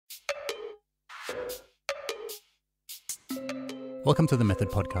Welcome to the Method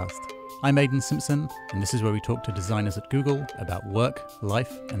Podcast. I'm Aidan Simpson, and this is where we talk to designers at Google about work,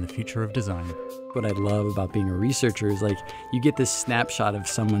 life, and the future of design. What I love about being a researcher is you get this snapshot of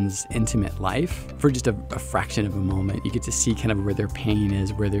someone's intimate life for just a fraction of a moment. You get to see kind of where their pain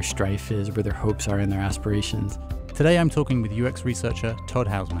is, where their strife is, where their hopes are and their aspirations. Today I'm talking with UX researcher Todd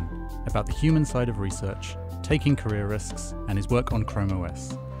Hausman about the human side of research, taking career risks, and his work on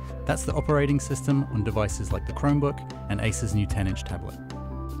ChromeOS. That's the operating system on devices like the Chromebook and Acer's new 10-inch tablet.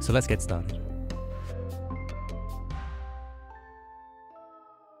 So let's get started.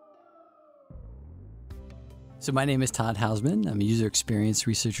 So my name is Todd Hausman. I'm a user experience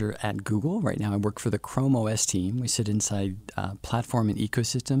researcher at Google. Right now I work for the ChromeOS team. We sit inside platform and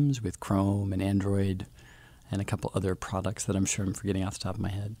ecosystems with Chrome and Android and a couple other products that I'm sure I'm forgetting off the top of my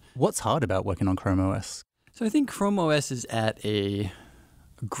head. What's hard about working on ChromeOS? So I think ChromeOS is at a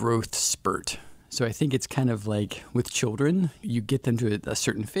growth spurt. So I think it's kind of like with children, you get them to a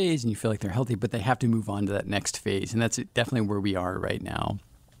certain phase and you feel like they're healthy, but they have to move on to that next phase. And that's definitely where we are right now.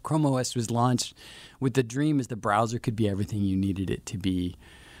 ChromeOS was launched with the dream as the browser could be everything you needed it to be,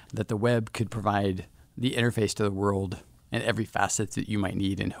 that the web could provide the interface to the world and every facet that you might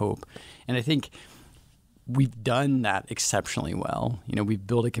need and hope. And I think we've done that exceptionally well. We've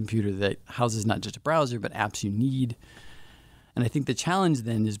built a computer that houses not just a browser, but apps you need. And I think the challenge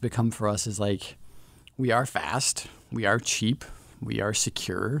then has become for us is we are fast, we are cheap, we are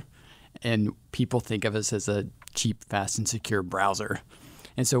secure, and people think of us as a cheap, fast, and secure browser.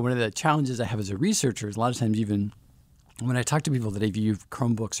 And so one of the challenges I have as a researcher is a lot of times even when I talk to people that have used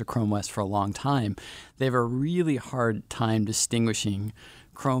Chromebooks or ChromeOS for a long time, they have a really hard time distinguishing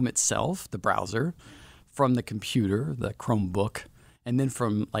Chrome itself, the browser, from the computer, the Chromebook, and then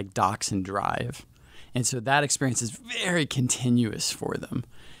from docs and drive. And so that experience is very continuous for them.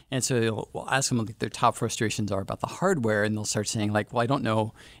 And so we'll ask them what their top frustrations are about the hardware, and they'll start saying I don't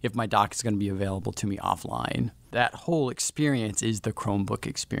know if my dock is going to be available to me offline. That whole experience is the Chromebook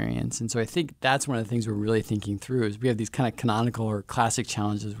experience. And so I think that's one of the things we're really thinking through is we have these kind of canonical or classic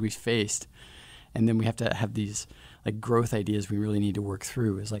challenges we've faced, and then we have to have these growth ideas we really need to work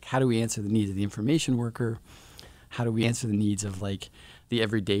through is how do we answer the needs of the information worker? How do we answer the needs of the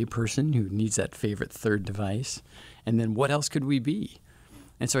everyday person who needs that favorite third device? And then what else could we be?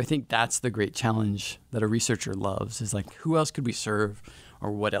 And so I think that's the great challenge that a researcher loves is who else could we serve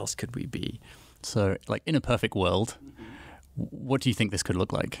or what else could we be? So in a perfect world, what do you think this could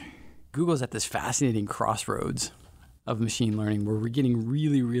look like? Google's at this fascinating crossroads of machine learning where we're getting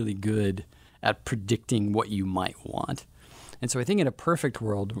really, really good at predicting what you might want. And so I think in a perfect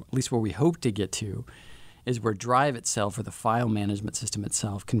world, at least where we hope to get to, is where Drive itself or the file management system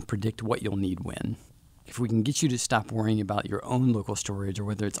itself can predict what you'll need when. If we can get you to stop worrying about your own local storage or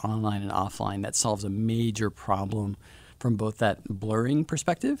whether it's online and offline, that solves a major problem from both that blurring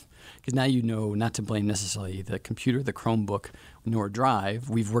perspective, because now you know not to blame necessarily the computer, the Chromebook, nor Drive.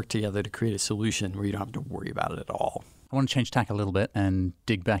 We've worked together to create a solution where you don't have to worry about it at all. I want to change tack a little bit and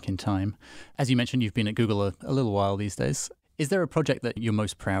dig back in time. As you mentioned, you've been at Google a little while these days. Is there a project that you're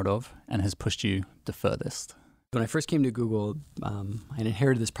most proud of and has pushed you the furthest? When I first came to Google, I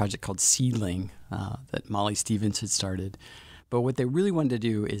inherited this project called Seedling that Molly Stevens had started. But what they really wanted to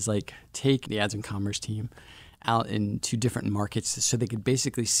do is take the ads and commerce team out into different markets so they could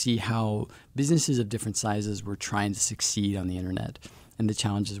basically see how businesses of different sizes were trying to succeed on the internet and the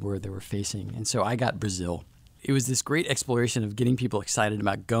challenges where they were facing. And so I got Brazil. It was this great exploration of getting people excited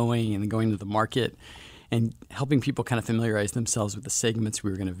about going to the market and helping people kind of familiarize themselves with the segments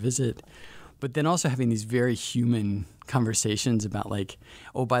we were going to visit, but then also having these very human conversations about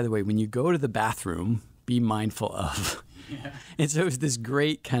oh, by the way, when you go to the bathroom, be mindful of. Yeah. And so it was this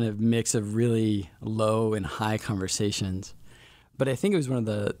great kind of mix of really low and high conversations. But I think it was one of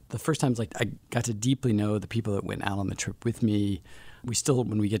the first times I got to deeply know the people that went out on the trip with me. We still,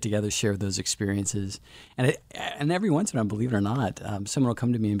 when we get together, share those experiences. And every once in a while, believe it or not, someone will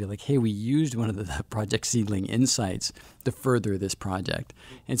come to me and be like, hey, we used one of the Project Seedling insights to further this project.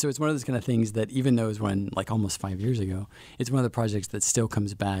 And so it's one of those kind of things that even though it was one almost 5 years ago, it's one of the projects that still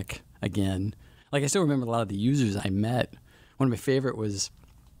comes back again. I still remember a lot of the users I met. One of my favorite was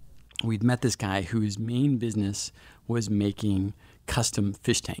we'd met this guy whose main business was making custom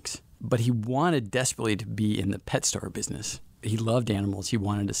fish tanks. But he wanted desperately to be in the pet store business. He loved animals. He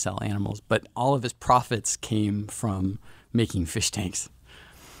wanted to sell animals. But all of his profits came from making fish tanks.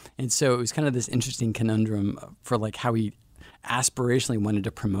 And so it was kind of this interesting conundrum for how he aspirationally wanted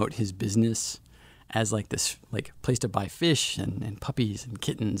to promote his business as this place to buy fish and puppies and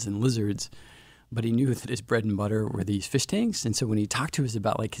kittens and lizards. But he knew that his bread and butter were these fish tanks. And so when he talked to us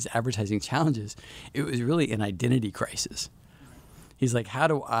about his advertising challenges, it was really an identity crisis. He's like, how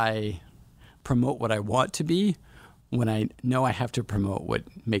do I promote what I want to be when I know I have to promote what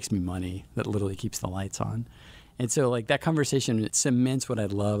makes me money, that literally keeps the lights on? And so like that conversation, it cements what I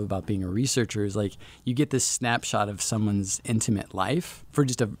love about being a researcher is like you get this snapshot of someone's intimate life for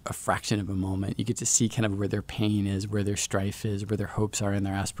just a fraction of a moment. You get to see kind of where their pain is, where their strife is, where their hopes are and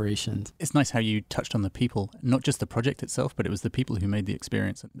their aspirations. It's nice how you touched on the people, not just the project itself, but it was the people who made the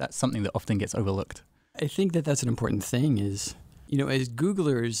experience. That's something that often gets overlooked. I think that that's an important thing is, as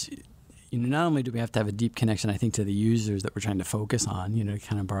Googlers, not only do we have to have a deep connection, I think, to the users that we're trying to focus on, to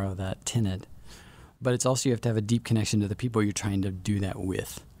kind of borrow that tenet, but it's also you have to have a deep connection to the people you're trying to do that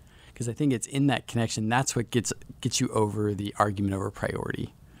with. Because I think it's in that connection, that's what gets you over the argument over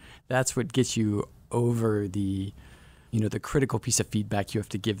priority. That's what gets you over the critical piece of feedback you have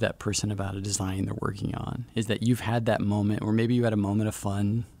to give that person about a design they're working on, is that you've had that moment, or maybe you had a moment of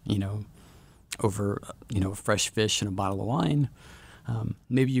fun, over, fresh fish and a bottle of wine.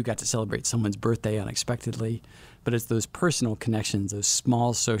 Maybe you got to celebrate someone's birthday unexpectedly, but it's those personal connections, those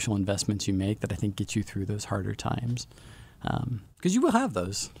small social investments you make that I think get you through those harder times. Because you will have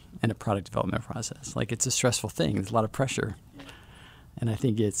those in a product development process. Like, it's a stressful thing. There's a lot of pressure. And I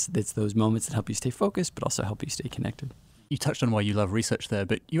think it's those moments that help you stay focused, but also help you stay connected. You touched on why you love research there,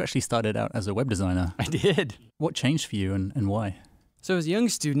 but you actually started out as a web designer. I did. What changed for you and why? So I was a young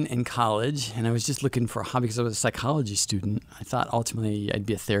student in college, and I was just looking for a hobby because I was a psychology student. I thought ultimately I'd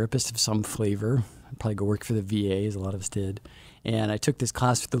be a therapist of some flavor. I'd probably go work for the VA, as a lot of us did. And I took this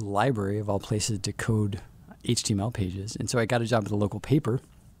class through the library, of all places, to code HTML pages. And so I got a job at a local paper,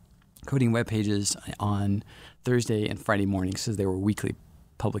 coding web pages on Thursday and Friday mornings, because they were weekly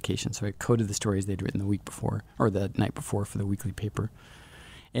publications. So I coded the stories they'd written the week before, or the night before, for the weekly paper.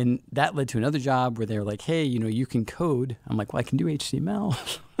 And that led to another job where they were like, hey, you can code. I'm like, well, I can do HTML.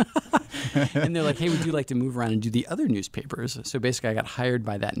 And they're like, hey, would you like to move around and do the other newspapers? So basically, I got hired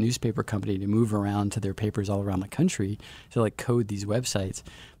by that newspaper company to move around to their papers all around the country to code these websites.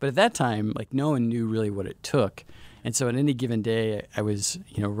 But at that time, no one knew really what it took. And so at any given day, I was,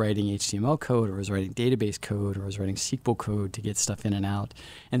 writing HTML code, or I was writing database code, or I was writing SQL code to get stuff in and out.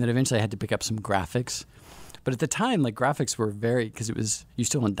 And then eventually I had to pick up some graphics. But at the time, graphics were because you're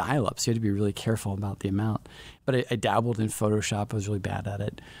still in dial-up, so you had to be really careful about the amount. But I dabbled in Photoshop. I was really bad at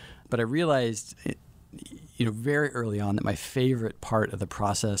it. But I realized, very early on that my favorite part of the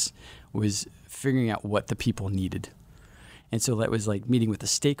process was figuring out what the people needed. And so that was meeting with the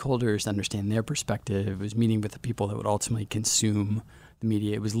stakeholders to understand their perspective. It was meeting with the people that would ultimately consume the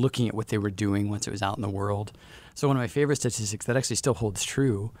media. It was looking at what they were doing once it was out in the world. So one of my favorite statistics that actually still holds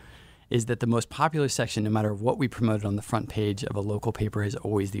true is that the most popular section, no matter what we promoted on the front page of a local paper, is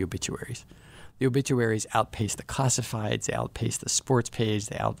always the obituaries. The obituaries outpace the classifieds, they outpace the sports page,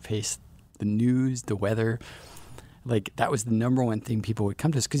 they outpace the news, the weather. That was the number one thing people would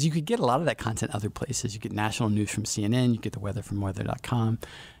come to us, because you could get a lot of that content other places. You get national news from CNN, you get the weather from weather.com.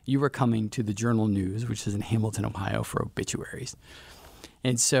 You were coming to the Journal News, which is in Hamilton, Ohio, for obituaries.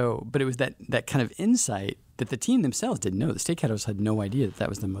 And so, but it was that kind of insight that the team themselves didn't know. The stakeholders had no idea that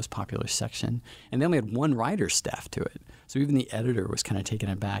was the most popular section. And they only had one writer staff to it. So even the editor was kind of taken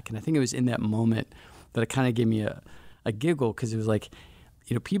aback. And I think it was in that moment that it kind of gave me a giggle, because it was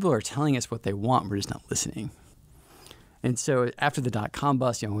people are telling us what they want, we're just not listening. And so after the dot-com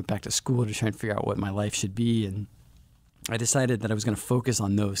bust, I went back to school to try and figure out what my life should be. And I decided that I was going to focus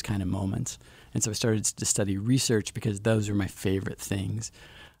on those kind of moments. And so I started to study research, because those are my favorite things.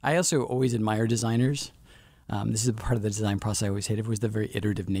 I also always admire designers. This is a part of the design process I always hated, was the very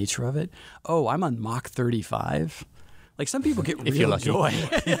iterative nature of it. Oh, I'm on Mach 35. Some people get real joy.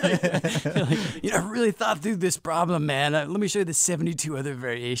 I really thought through this problem, man. Let me show you the 72 other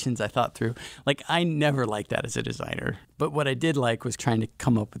variations I thought through. I never liked that as a designer. But what I did like was trying to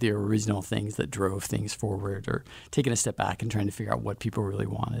come up with the original things that drove things forward, or taking a step back and trying to figure out what people really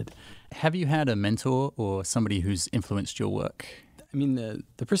wanted. Have you had a mentor or somebody who's influenced your work? I mean,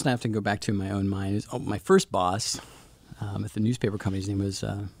 the person I have to go back to in my own mind is my first boss at the newspaper company. His name was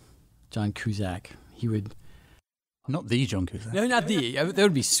John Cusack. He would... Not the John Cusack. No, not the. That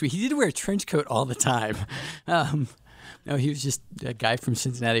would be sweet. He did wear a trench coat all the time. No, he was just a guy from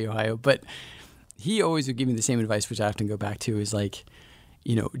Cincinnati, Ohio. But he always would give me the same advice, which I often go back to, is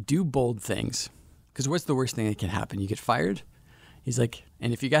do bold things. Because what's the worst thing that can happen? You get fired? He's like,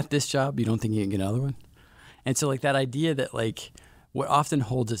 and if you got this job, you don't think you can get another one? And so that idea that what often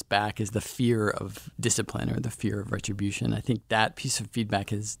holds us back is the fear of discipline, or the fear of retribution. I think that piece of feedback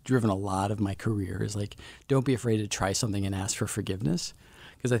has driven a lot of my career, is don't be afraid to try something and ask for forgiveness.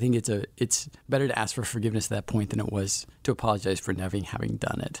 Because I think it's better to ask for forgiveness at that point than it was to apologize for never having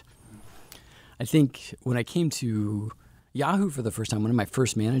done it. I think when I came to Yahoo for the first time, one of my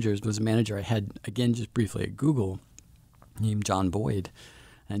first managers was a manager I had, again, just briefly at Google, named John Boyd.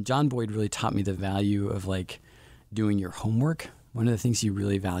 And John Boyd really taught me the value of like doing your homework. One of the things he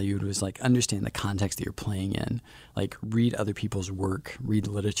really valued was like understand the context that you're playing in, like read other people's work, read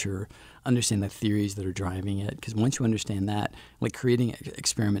literature, understand the theories that are driving it. Because once you understand that, like creating an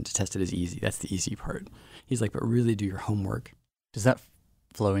experiment to test it is easy. That's the easy part. He's like, but really do your homework. Does that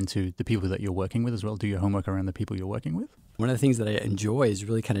flow into the people that you're working with as well? Do your homework around the people you're working with? One of the things that I enjoy is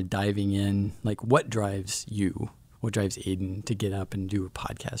really kind of diving in, like what drives you? What drives Aidan to get up and do a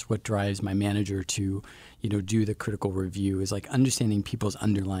podcast? What drives my manager to, do the critical review is like understanding people's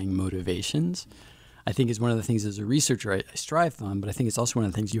underlying motivations. I think is one of the things as a researcher I strive on, but I think it's also one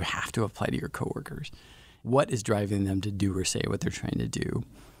of the things you have to apply to your coworkers. What is driving them to do or say what they're trying to do?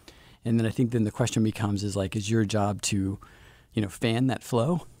 And then I think then the question becomes is like, is your job to, fan that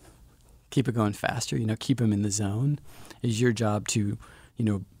flow, keep it going faster, keep them in the zone? Is your job to,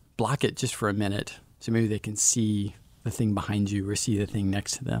 block it just for a minute so maybe they can see the thing behind you or see the thing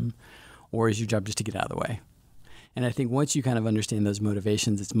next to them? Or is your job just to get out of the way? And I think once you kind of understand those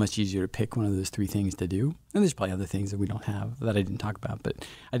motivations, it's much easier to pick one of those three things to do. And there's probably other things that we don't have that I didn't talk about. But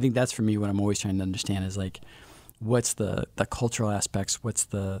I think that's for me what I'm always trying to understand is like, what's the cultural aspects? What's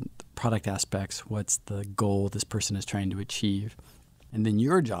the product aspects? What's the goal this person is trying to achieve? And then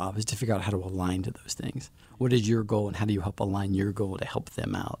your job is to figure out how to align to those things. What is your goal and how do you help align your goal to help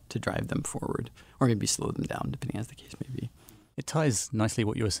them out, to drive them forward, or maybe slow them down, depending as the case may be. It ties nicely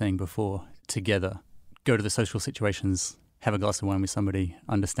what you were saying before together. Go to the social situations, have a glass of wine with somebody,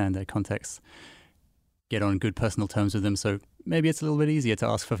 understand their context, get on good personal terms with them. So maybe it's a little bit easier to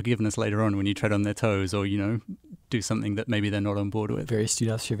ask for forgiveness later on when you tread on their toes or, do something that maybe they're not on board with. Very astute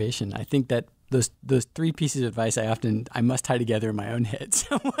observation. I think that those three pieces of advice I must tie together in my own head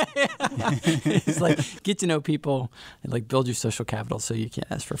some way. It's like get to know people and like build your social capital so you can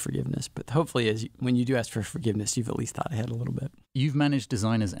ask for forgiveness. But hopefully when you do ask for forgiveness, you've at least thought ahead a little bit. You've managed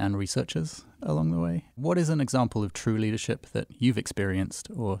designers and researchers along the way. What is an example of true leadership that you've experienced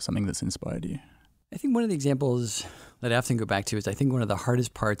or something that's inspired you? I think one of the examples that I often go back to is I think one of the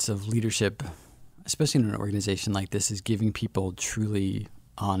hardest parts of leadership, especially in an organization like this, is giving people truly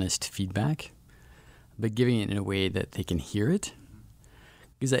honest feedback, but giving it in a way that they can hear it.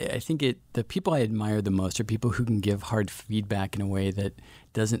 Because I think the people I admire the most are people who can give hard feedback in a way that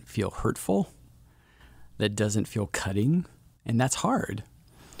doesn't feel hurtful, that doesn't feel cutting, and that's hard.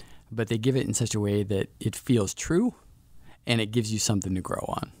 But they give it in such a way that it feels true, and it gives you something to grow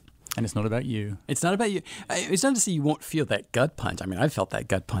on. And it's not about you. It's not about you. It's not to say you won't feel that gut punch. I mean, I've felt that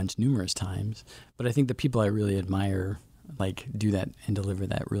gut punch numerous times, but I think the people I really admire like do that and deliver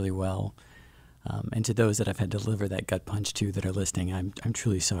that really well. And to those that I've had to deliver that gut punch to that are listening, I'm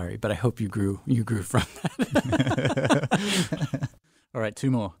truly sorry, but I hope you grew from that. All right, two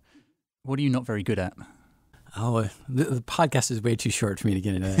more. What are you not very good at? Oh, the podcast is way too short for me to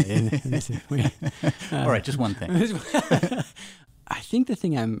get into that. All right, just one thing. I think the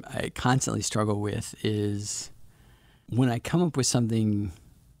thing I constantly struggle with is when I come up with something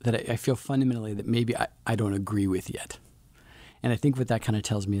that I feel fundamentally that maybe I don't agree with yet. And I think what that kind of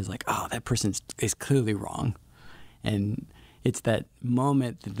tells me is like, oh, that person is clearly wrong. And it's that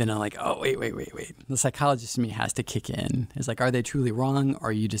moment that then I'm like, oh, wait. The psychologist in me has to kick in. It's like, are they truly wrong or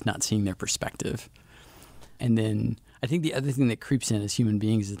are you just not seeing their perspective? And then I think the other thing that creeps in as human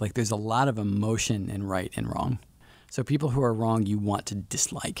beings is like there's a lot of emotion in right and wrong. So people who are wrong, you want to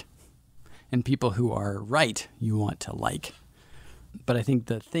dislike. And people who are right, you want to like. But I think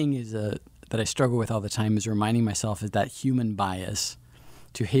the thing is that I struggle with all the time is reminding myself is that human bias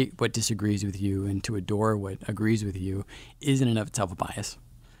to hate what disagrees with you and to adore what agrees with you is in and of itself a bias.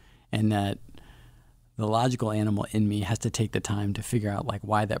 And that the logical animal in me has to take the time to figure out like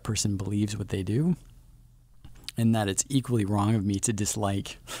why that person believes what they do. And that it's equally wrong of me to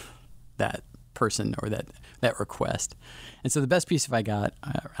dislike that person or that request. And so the best piece I got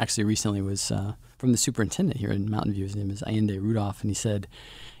actually recently was from the superintendent here in Mountain View. His name is Aidan Rudolph, and he said,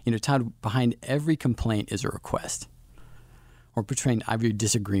 Todd, behind every complaint is a request, or portraying every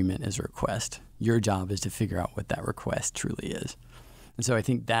disagreement as a request. Your job is to figure out what that request truly is. And so I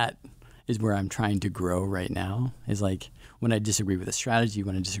think that is where I'm trying to grow right now, is like when I disagree with a strategy,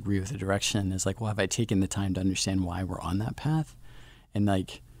 when I disagree with a direction, is like, well, have I taken the time to understand why we're on that path? And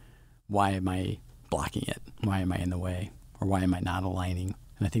like, why am I blocking it? Why am I in the way? Or why am I not aligning?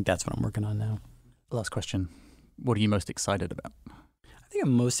 And I think that's what I'm working on now. Last question. What are you most excited about? I think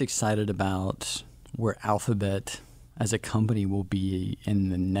I'm most excited about where Alphabet as a company will be in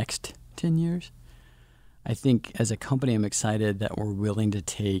the next 10 years. I think as a company, I'm excited that we're willing to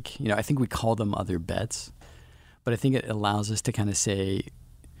take, I think we call them other bets, But I think it allows us to kind of say,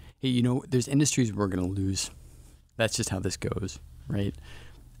 hey, you know, there's industries we're going to lose. That's just how this goes, right?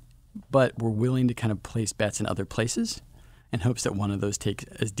 But we're willing to kind of place bets in other places in hopes that one of those takes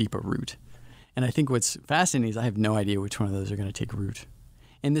as deep a root. And I think what's fascinating is I have no idea which one of those are going to take root.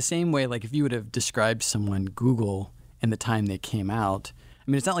 In the same way, like if you would have described someone Google in the time they came out, I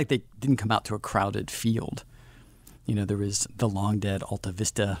mean, it's not like they didn't come out to a crowded field. You know, there was the long dead Alta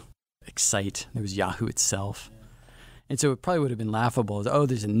Vista, Excite, there was Yahoo itself. And so it probably would have been laughable as, oh,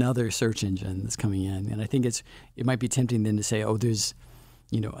 there's another search engine that's coming in. And I think it might be tempting then to say, oh, there's,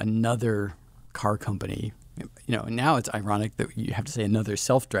 you know, another car company. You know, now it's ironic that you have to say another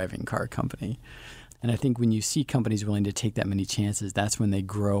self-driving car company. And I think when you see companies willing to take that many chances, that's when they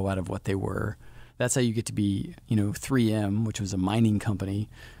grow out of what they were. That's how you get to be, you know, 3M, which was a mining company.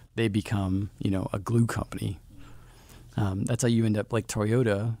 They become, you know, a glue company. That's how you end up like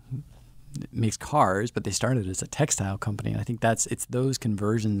Toyota. It makes cars, but they started as a textile company. And I think it's those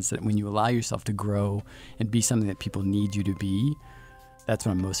conversions that when you allow yourself to grow and be something that people need you to be, that's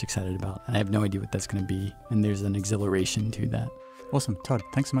what I'm most excited about. And I have no idea what that's going to be. And there's an exhilaration to that. Awesome. Todd,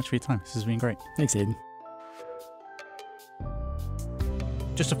 thanks so much for your time. This has been great. Thanks, Aidan.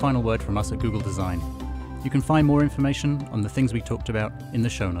 Just a final word from us at Google Design. You can find more information on the things we talked about in the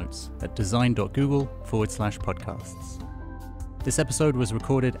show notes at design.google/podcasts. This episode was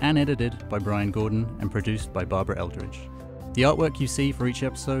recorded and edited by Brian Gordon and produced by Barbara Eldridge. The artwork you see for each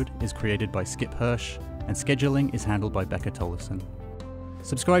episode is created by Skip Hirsch, and scheduling is handled by Becca Tollefson.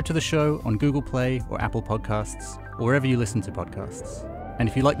 Subscribe to the show on Google Play or Apple Podcasts, or wherever you listen to podcasts. And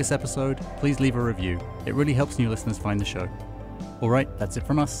if you like this episode, please leave a review. It really helps new listeners find the show. All right, that's it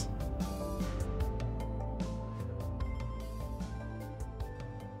from us.